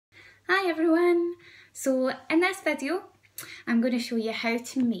Hi everyone! So in this video I'm going to show you how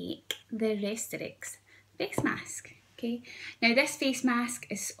to make the Restoriix face mask. Okay, now this face mask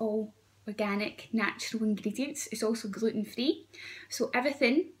is all organic, natural ingredients. It's also gluten free, so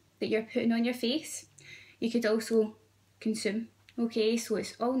everything that you're putting on your face you could also consume. Okay, so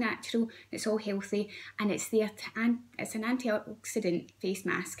it's all natural, it's all healthy, and it's there to it's an antioxidant face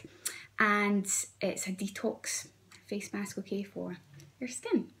mask, and it's a detox face mask, okay, for your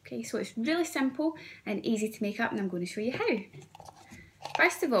skin. Okay, so it's really simple and easy to make up, and I'm going to show you how.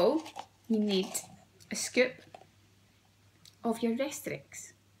 First of all, you need a scoop of your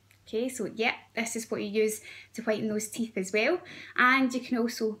Restoriix. Okay, so yeah, this is what you use to whiten those teeth as well, and you can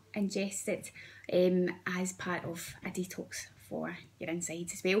also ingest it as part of a detox for your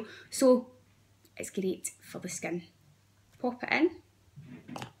insides as well. So it's great for the skin. Pop it in.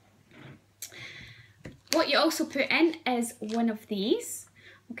 What you also put in is one of these.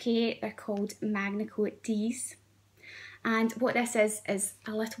 Okay, they're called Magnical-Ds. And what this is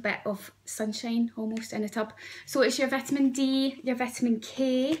a little bit of sunshine almost in a tub. So it's your vitamin D, your vitamin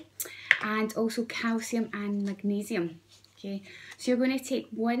K, and also calcium and magnesium. Okay, so you're going to take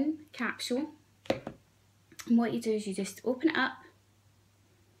one capsule, and what you do is you just open it up.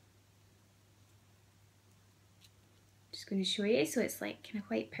 Just going to show you, so it's like kind of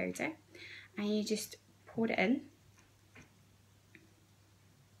white powder, and you just pour it in.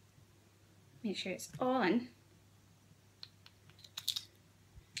 Make sure it's all in.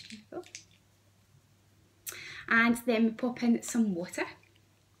 There we go. And then we pop in some water.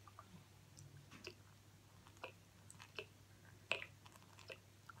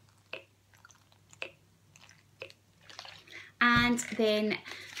 And then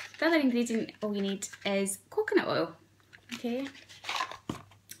the other ingredient all you need is coconut oil. Okay,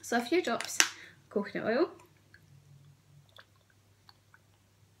 so a few drops of coconut oil.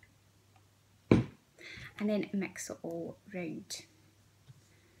 And then mix it all round.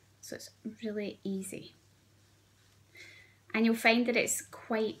 So it's really easy. And you'll find that it's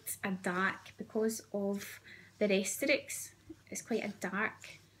quite a dark, because of the Restoriix, it's quite a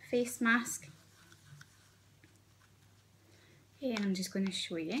dark face mask. Okay, and I'm just going to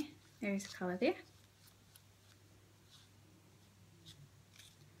show you. There's a colour there.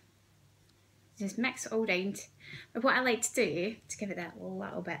 Just mix it all round. But what I like to do, to give it that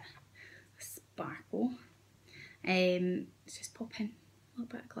little bit of sparkle, is just pop in a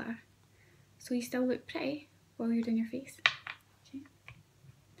little bit of glitter, so you still look pretty while you're doing your face. Okay.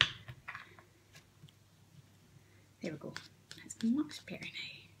 There we go. That's much better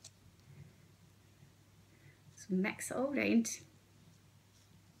now. So mix it all round.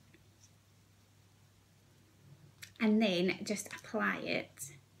 And then just apply it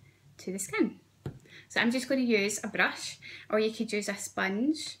to the skin. So I'm just going to use a brush, or you could use a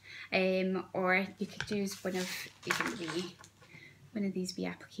sponge, or you could use one of these wee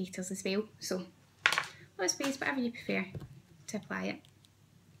applicators as well. So let's use whatever you prefer to apply it.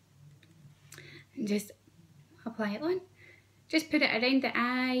 And just apply it on. Just put it around the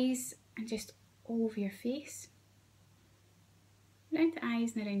eyes and just all over your face. Around the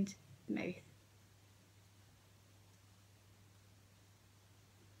eyes and around the mouth.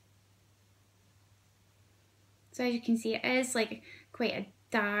 So as you can see, it is like quite a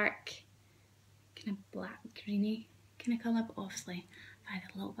dark, kind of black greeny kind of colour, but obviously I've added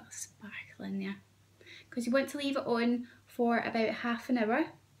a little bit of sparkle in there. Because you want to leave it on for about half an hour.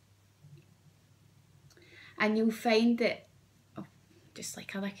 And you'll find that, just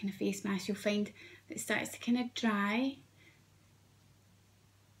like other kind of face masks, you'll find that it starts to kind of dry.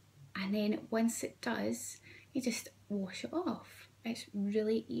 And then once it does, you just wash it off. It's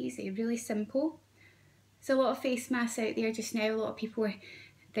really easy, really simple. There's a lot of face masks out there just now. A lot of people are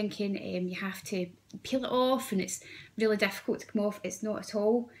thinking you have to peel it off and it's really difficult to come off. It's not at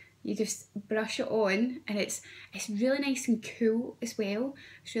all. You just brush it on, and it's really nice and cool as well.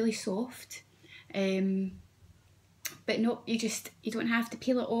 It's really soft. But no, you don't have to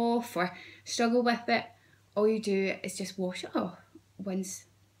peel it off or struggle with it. All you do is just wash it off once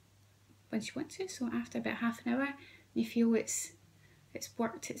you want to. So after about half an hour, you feel it's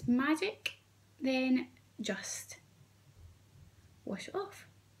worked its magic, then just wash it off.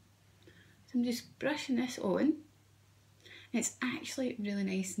 So I'm just brushing this on, and it's actually really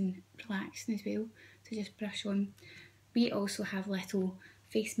nice and relaxing as well to just brush on. We also have little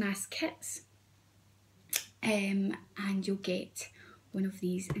face mask kits, and you'll get one of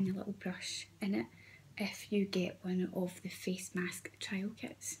these and a little brush in it if you get one of the face mask trial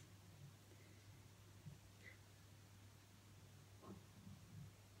kits.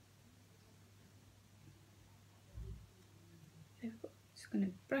 There we go. Just going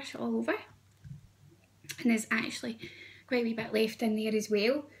to brush it all over. And there's actually quite a wee bit left in there as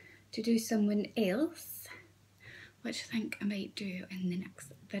well to do someone else, which I think I might do in the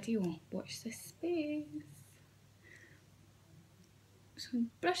next video. Watch this space. So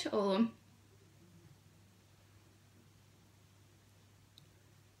brush it all on.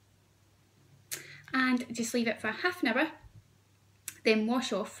 And just leave it for half an hour, then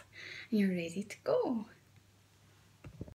wash off and you're ready to go.